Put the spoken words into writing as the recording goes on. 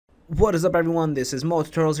What is up, everyone? This is Mo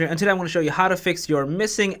Tutorials here, and today I'm going to show you how to fix your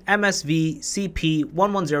missing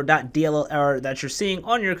msvcp110.dll error that you're seeing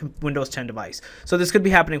on your Windows 10 device. So this could be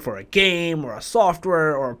happening for a game or a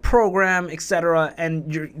software or a program, etc.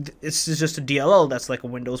 And it's just a DLL that's like a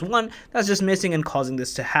Windows 1 that's just missing and causing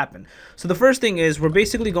this to happen. So the first thing is we're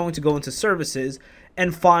basically going to go into services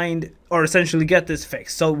and find, or essentially get this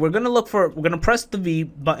fixed. So we're going to press the V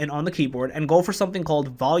button on the keyboard and go for something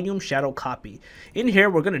called volume shadow copy. In here,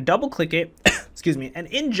 we're going to double click it, excuse me, and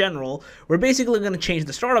in general, we're basically going to change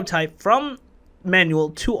the startup type from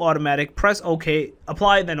manual to automatic, press OK,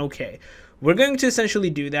 apply, then OK. We're going to essentially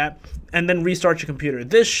do that and then restart your computer.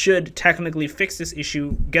 This should technically fix this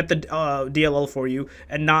issue, get the DLL for you,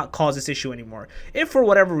 and not cause this issue anymore. If for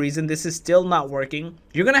whatever reason this is still not working,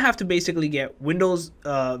 you're going to have to basically get Windows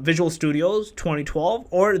Visual Studios 2012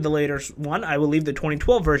 or the later one. I will leave the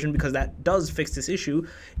 2012 version because that does fix this issue.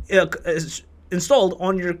 Installed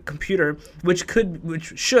on your computer, which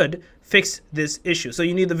should fix this issue. So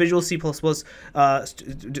you need the Visual C++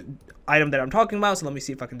 item that I'm talking about. So let me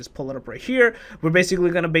see if I can just pull it up right here. We're basically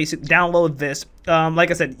going to download this.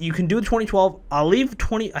 Like I said, you can do 2012. I'll leave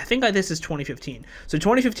 20. I think this is 2015. So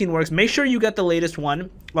 2015 works. Make sure you get the latest one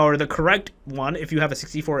or the correct one. If you have a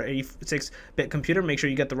 64 or 86-bit computer, make sure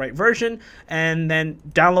you get the right version and then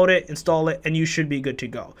download it, install it, and you should be good to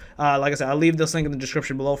go. Like I said, I'll leave this link in the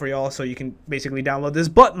description below for y'all so you can basically download this.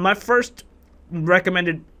 But my first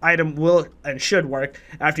recommended item will and should work.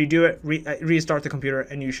 After you do it, restart the computer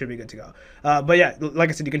and you should be good to go. But yeah, like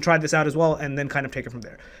I said, you can try this out as well and then kind of take it from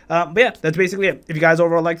there. But yeah, that's basically it. If you guys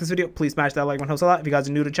overall like this video, please smash that like button, helps a lot. If you guys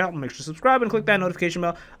are new to the channel, make sure to subscribe and click that notification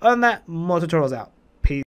bell. Other than that, more tutorials out.